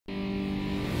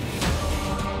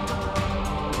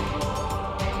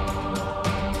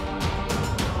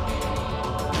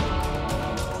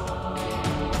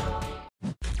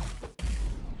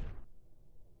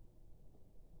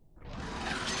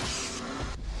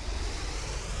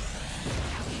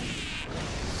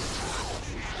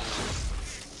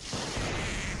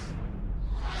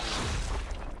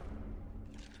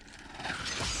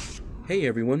Hey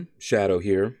everyone, Shaedow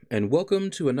here, and welcome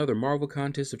to another Marvel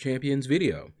Contest of Champions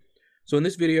video. So in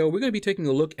this video, we're going to be taking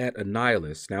a look at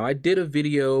Annihilus. Now, I did a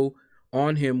video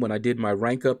on him when I did my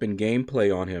rank up and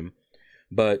gameplay on him,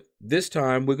 but this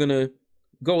time we're going to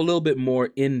go a little bit more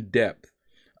in depth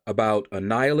about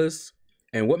Annihilus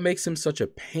and what makes him such a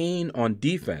pain on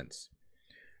defense.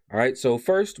 All right, so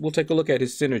first we'll take a look at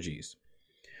his synergies.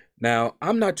 Now,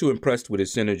 I'm not too impressed with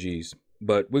his synergies,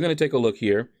 but we're going to take a look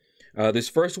here. This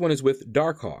first one is with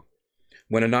Darkhawk.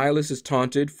 When Annihilus is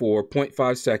taunted for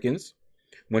 0.5 seconds,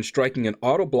 when striking an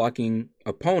auto-blocking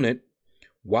opponent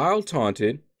while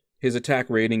taunted, his attack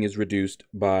rating is reduced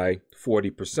by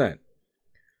 40%.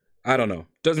 I don't know.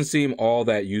 Doesn't seem all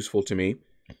that useful to me.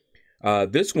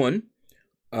 This one,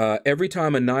 every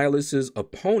time Annihilus's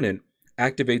opponent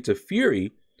activates a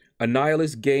Fury,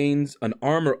 Annihilus gains an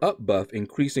armor up buff,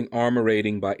 increasing armor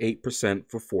rating by 8%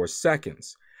 for 4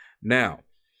 seconds. Now,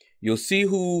 you'll see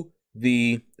who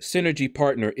the synergy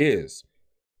partner is.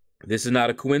 This is not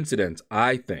a coincidence,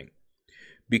 I think,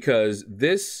 because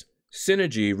this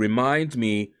synergy reminds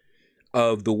me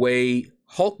of the way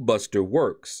Hulkbuster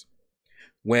works.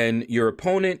 When your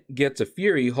opponent gets a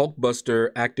Fury,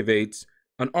 Hulkbuster activates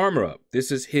an armor up.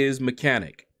 This is his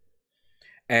mechanic.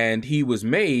 And he was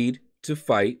made to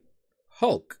fight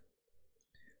Hulk.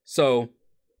 So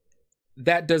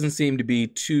that doesn't seem to be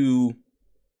too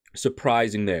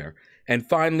surprising there. And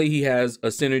finally, he has a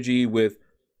synergy with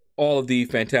all of the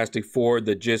Fantastic Four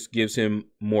that just gives him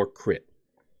more crit.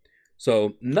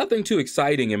 So nothing too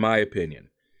exciting in my opinion.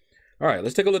 All right,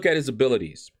 let's take a look at his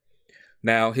abilities.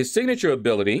 Now, his signature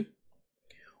ability,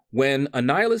 when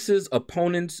Annihilus's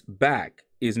opponent's back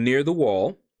is near the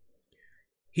wall,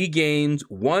 he gains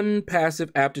 1 passive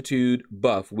aptitude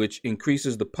buff, which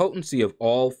increases the potency of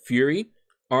all Fury,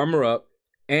 Armor Up,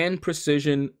 and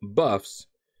Precision buffs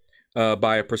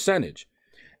by a percentage.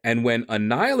 And when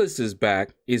Annihilus's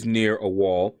back is near a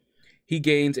wall, he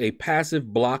gains a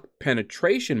passive block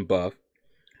penetration buff,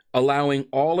 allowing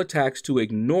all attacks to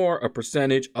ignore a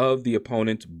percentage of the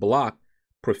opponent's block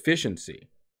proficiency.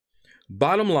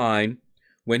 Bottom line,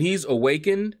 when he's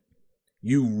awakened,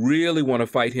 you really want to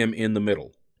fight him in the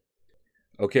middle.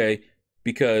 Okay?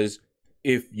 Because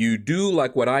if you do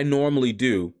like what I normally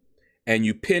do, and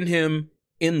you pin him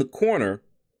in the corner,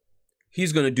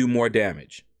 he's going to do more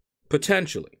damage,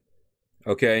 potentially.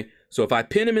 Okay? So if I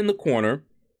pin him in the corner,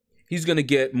 he's going to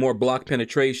get more block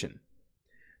penetration.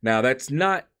 Now, that's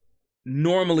not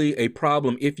normally a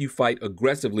problem if you fight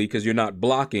aggressively because you're not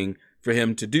blocking for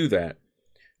him to do that.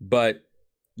 But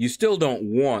you still don't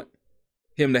want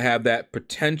him to have that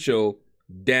potential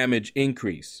damage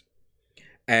increase.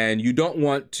 And you don't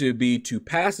want to be too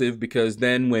passive, because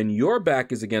then when your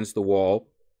back is against the wall,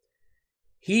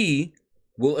 he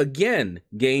will again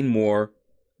gain more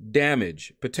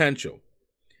damage potential.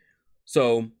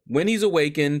 So when he's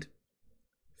awakened,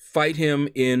 fight him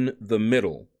in the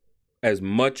middle as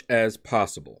much as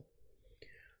possible.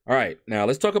 All right, now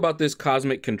let's talk about this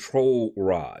Cosmic Control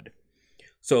Rod.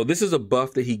 So this is a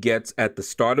buff that he gets at the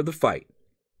start of the fight.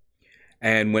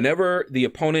 And whenever the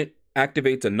opponent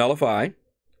activates a Nullify,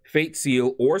 Fate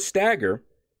Seal, or Stagger,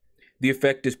 the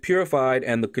effect is purified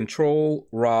and the control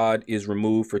rod is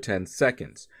removed for 10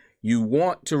 seconds. You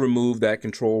want to remove that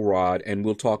control rod, and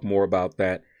we'll talk more about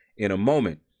that in a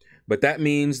moment. But that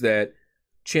means that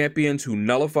champions who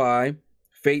nullify,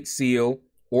 Fate Seal,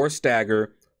 or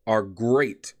Stagger are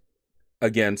great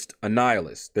against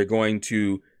Annihilus. They're going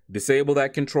to disable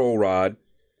that control rod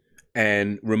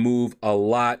and remove a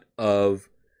lot of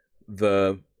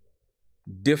the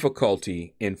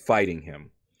difficulty in fighting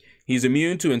him. He's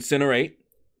immune to Incinerate,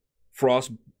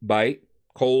 Frostbite,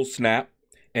 Cold Snap,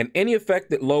 and any effect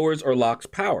that lowers or locks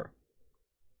power.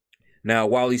 Now,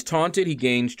 while he's taunted, he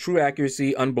gains True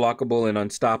Accuracy, Unblockable, and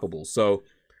Unstoppable. So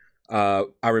I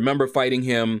remember fighting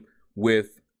him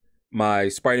with my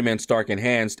Spider-Man Stark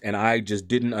Enhanced, and I just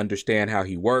didn't understand how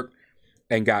he worked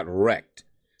and got wrecked.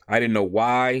 I didn't know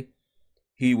why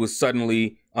he was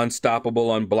suddenly unstoppable,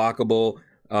 unblockable,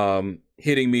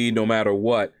 hitting me no matter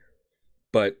what.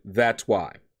 But that's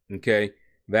why, okay?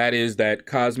 That is that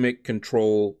Cosmic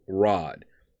Control Rod.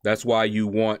 That's why you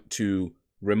want to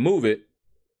remove it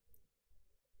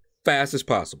fast as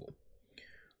possible.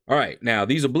 All right, now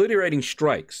these obliterating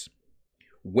strikes.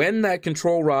 When that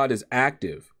control rod is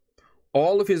active,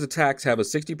 all of his attacks have a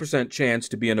 60% chance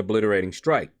to be an obliterating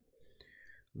strike.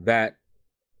 That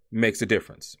makes a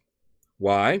difference.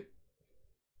 Why?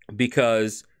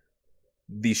 Because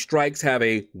the strikes have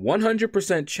a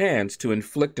 100% chance to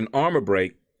inflict an armor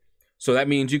break, so that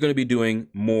means you're going to be doing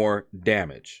more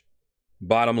damage.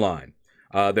 Bottom line.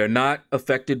 They're not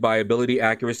affected by ability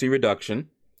accuracy reduction,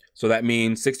 So that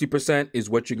means 60% is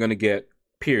what you're going to get,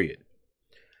 period.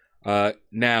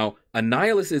 Now,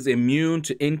 Annihilus is immune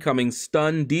to incoming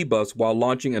stun debuffs while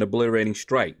launching an obliterating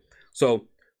strike. So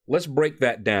let's break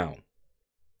that down.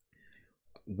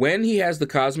 When he has the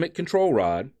Cosmic Control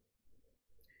Rod,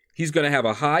 he's going to have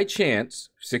a high chance,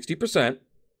 60%,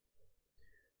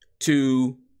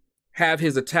 to have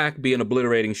his attack be an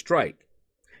obliterating strike.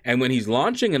 And when he's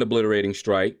launching an obliterating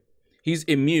strike, he's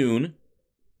immune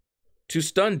to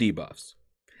stun debuffs.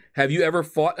 Have you ever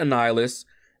fought Annihilus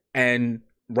and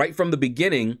right from the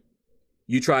beginning,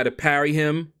 you try to parry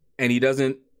him and he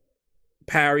doesn't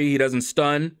parry, he doesn't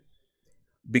stun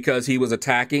because he was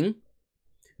attacking?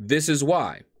 This is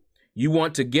why. You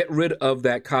want to get rid of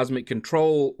that Cosmic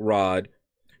Control Rod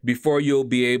before you'll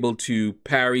be able to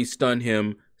parry, stun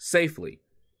him safely.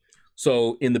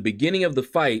 So in the beginning of the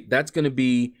fight, that's going to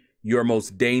be your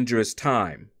most dangerous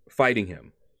time fighting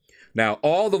him. Now,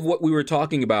 all of what we were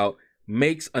talking about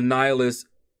makes Annihilus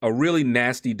a really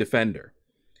nasty defender.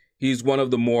 He's one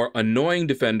of the more annoying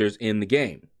defenders in the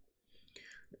game.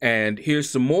 And here's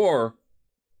some more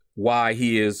why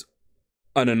he is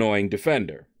an annoying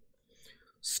defender.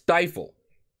 Stifle.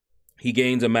 He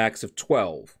gains a max of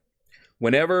 12.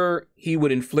 Whenever he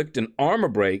would inflict an armor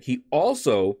break, he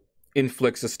also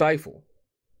inflicts a stifle.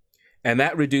 And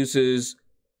that reduces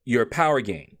your power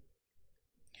gain.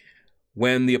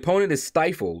 When the opponent is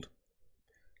stifled,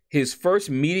 his first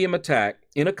medium attack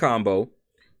in a combo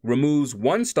removes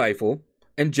one stifle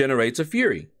and generates a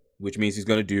fury, which means he's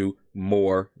going to do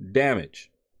more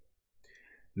damage.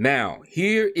 Now,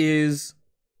 here is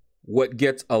what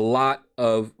gets a lot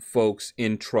of folks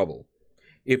in trouble.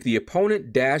 If the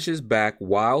opponent dashes back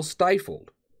while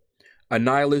stifled,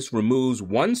 Annihilus removes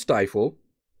one stifle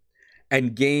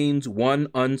and gains one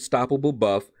unstoppable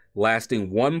buff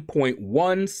lasting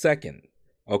 1.1 second.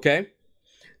 Okay?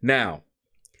 Now,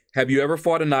 have you ever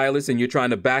fought Annihilus and you're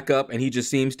trying to back up and he just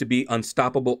seems to be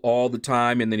unstoppable all the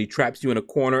time and then he traps you in a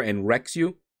corner and wrecks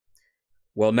you?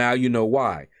 Well, now you know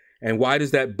why. And why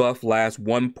does that buff last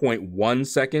 1.1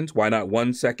 seconds? Why not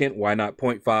 1 second? Why not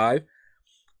 0.5?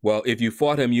 Well, if you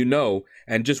fought him, you know,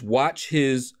 and just watch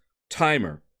his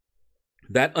timer.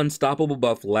 That unstoppable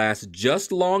buff lasts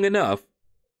just long enough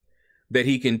that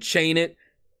he can chain it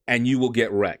and you will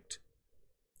get wrecked.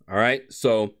 All right,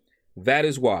 so that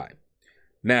is why.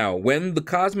 Now, when the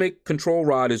Cosmic Control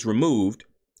Rod is removed,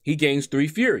 he gains 3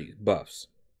 Fury buffs,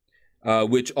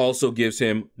 which also gives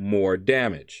him more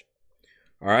damage.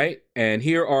 All right, and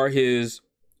here are his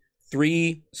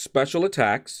 3 special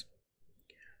attacks.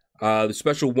 The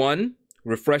special 1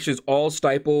 refreshes all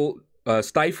stifle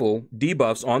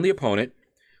debuffs on the opponent.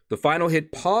 The final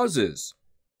hit pauses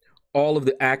all of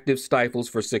the active stifles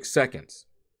for 6 seconds.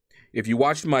 If you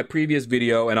watched my previous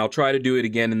video, and I'll try to do it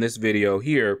again in this video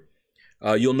here,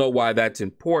 you'll know why that's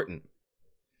important.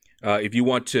 If you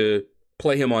want to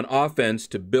play him on offense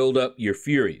to build up your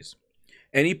furies.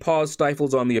 Any pause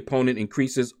stifles on the opponent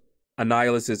increases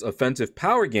Annihilus's offensive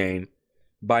power gain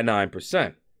by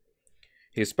 9%.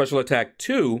 His special attack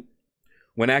 2,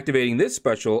 when activating this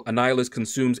special, Annihilus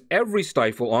consumes every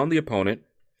stifle on the opponent,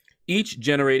 each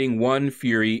generating 1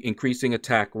 fury, increasing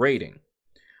attack rating.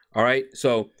 All right,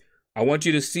 so I want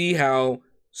you to see how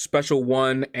special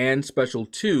 1 and special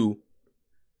 2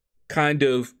 kind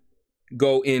of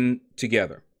go in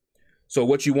together. So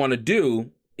what you want to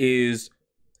do is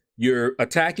you're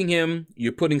attacking him,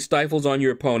 you're putting stifles on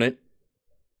your opponent,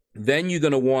 then you're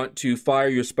going to want to fire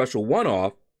your special 1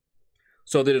 off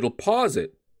so that it'll pause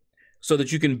it so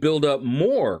that you can build up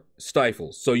more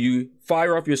stifles. So you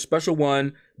fire off your special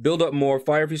 1, build up more,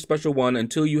 fire off your special 1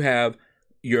 until you have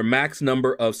your max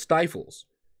number of stifles,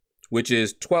 which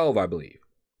is 12, I believe.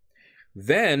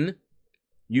 Then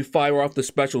you fire off the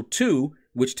special 2,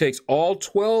 which takes all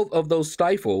 12 of those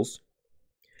stifles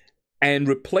and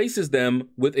replaces them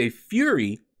with a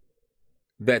fury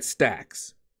that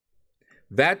stacks.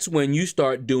 That's when you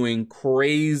start doing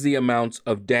crazy amounts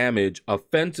of damage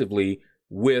offensively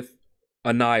with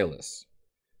Annihilus.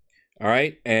 All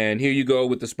right, and here you go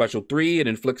with the special 3. It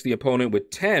inflicts the opponent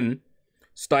with 10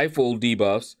 stifle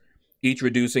debuffs, each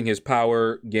reducing his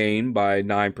power gain by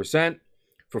 9%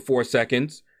 for 4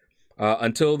 seconds.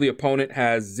 Until the opponent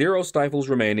has 0 stifles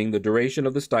remaining, the duration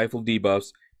of the stifle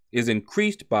debuffs is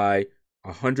increased by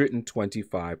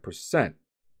 125%.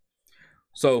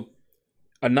 So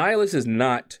Annihilus is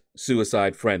not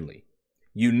suicide friendly.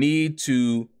 You need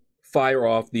to fire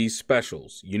off these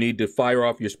specials. You need to fire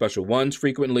off your special 1s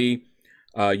frequently.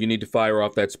 You need to fire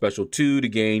off that special 2 to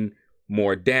gain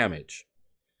more damage.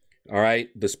 All right,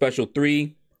 the special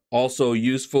 3 also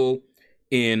useful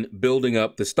in building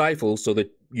up the stifles so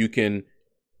that you can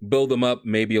build them up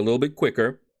maybe a little bit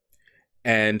quicker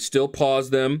and still pause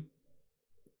them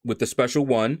with the special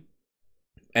 1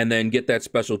 and then get that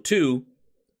special 2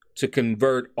 to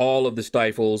convert all of the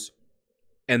stifles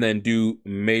and then do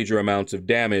major amounts of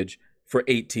damage for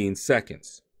 18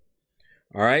 seconds.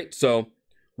 All right, so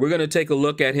we're going to take a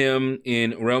look at him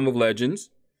in Realm of Legends,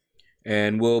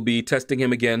 and we'll be testing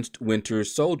him against Winter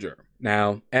Soldier.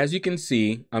 Now, as you can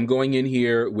see, I'm going in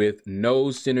here with no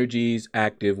synergies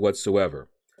active whatsoever.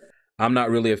 I'm not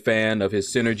really a fan of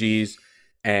his synergies,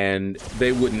 and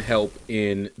they wouldn't help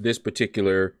in this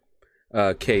particular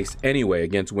case anyway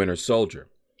against Winter Soldier.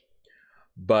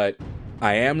 But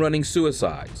I am running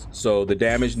suicides, so the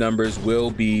damage numbers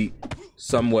will be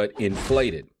somewhat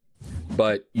inflated.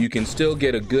 But you can still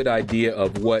get a good idea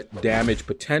of what damage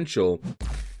potential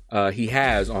he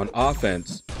has on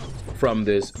offense from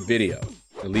this video.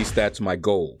 At least that's my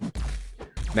goal.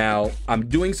 Now, I'm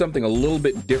doing something a little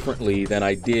bit differently than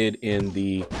I did in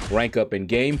the rank up and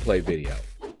gameplay video.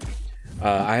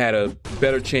 I had a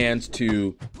better chance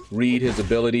to read his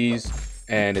abilities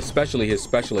and especially his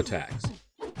special attacks.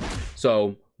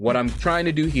 So what I'm trying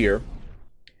to do here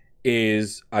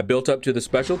is I built up to the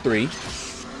special 3,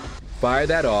 fire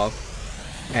that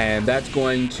off, and that's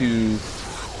going to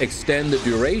extend the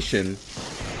duration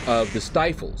of the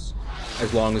stifles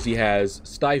as long as he has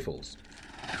stifles.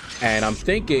 And I'm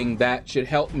thinking that should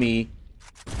help me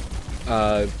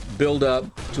build up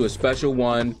to a special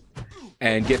 1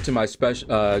 and get to my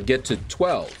get to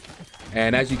 12.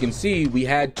 And as you can see, we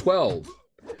had 12.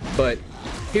 But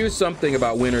here's something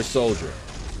about Winter Soldier,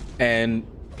 and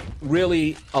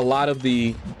really a lot of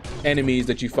the enemies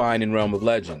that you find in Realm of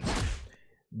Legends.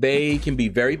 They can be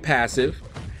very passive,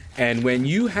 and when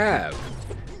you have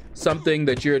something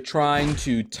that you're trying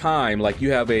to time, like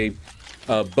you have a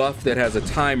buff that has a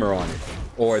timer on it,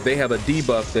 or they have a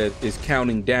debuff that is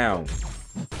counting down,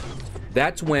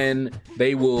 that's when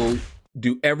they will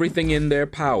do everything in their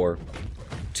power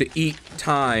to eat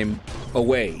time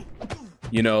away.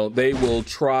 You know, they will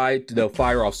they'll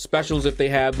fire off specials if they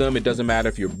have them. It doesn't matter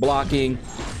if you're blocking,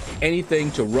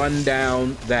 anything to run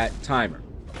down that timer.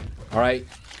 All right,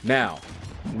 now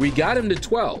we got him to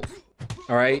 12.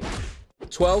 All right,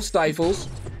 12 stifles,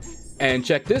 and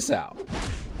check this out.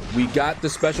 We got the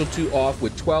special 2 off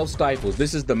with 12 stifles.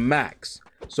 This is the max.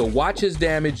 So watch his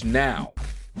damage now.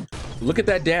 Look at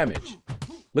that damage.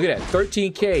 Look at that,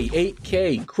 13K,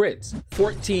 8K crits,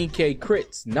 14K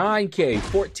crits, 9K,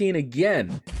 14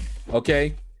 again,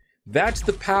 okay? That's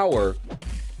the power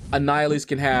Annihilus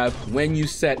can have when you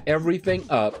set everything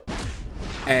up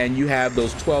and you have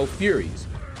those 12 Furies.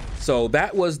 So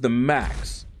that was the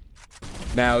max.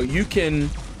 Now you can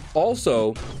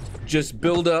also just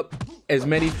build up as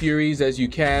many Furies as you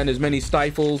can, as many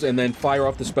stifles, and then fire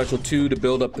off the special 2 to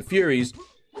build up the Furies,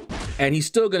 and he's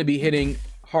still gonna be hitting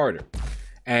harder.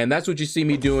 And that's what you see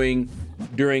me doing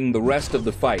during the rest of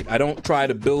the fight. I don't try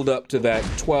to build up to that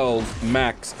 12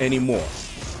 max anymore.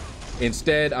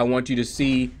 Instead, I want you to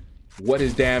see what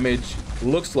his damage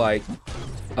looks like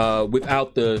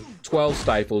without the 12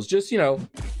 stifles. Just, you know,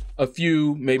 a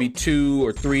few, maybe 2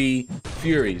 or 3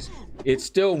 Furies. It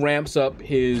still ramps up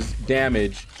his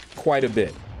damage quite a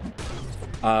bit.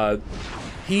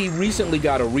 He recently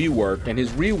got a rework, and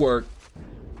his rework,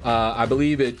 I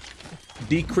believe it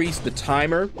decreased the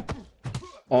timer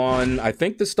on, I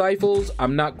think, the stifles.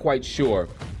 I'm not quite sure.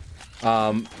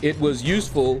 It was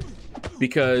useful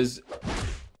because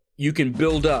you can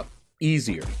build up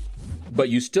easier, but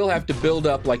you still have to build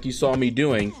up like you saw me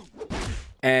doing.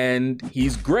 And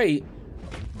he's great,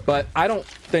 but I don't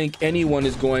think anyone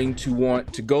is going to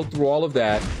want to go through all of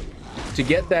that to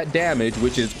get that damage,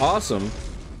 which is awesome,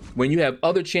 when you have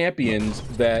other champions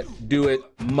that do it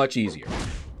much easier.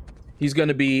 He's going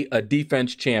to be a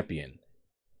defense champion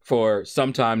for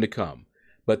some time to come.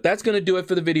 But that's going to do it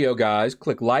for the video, guys.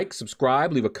 Click like,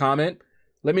 subscribe, leave a comment.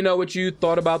 Let me know what you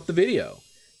thought about the video.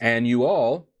 And you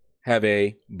all have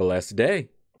a blessed day.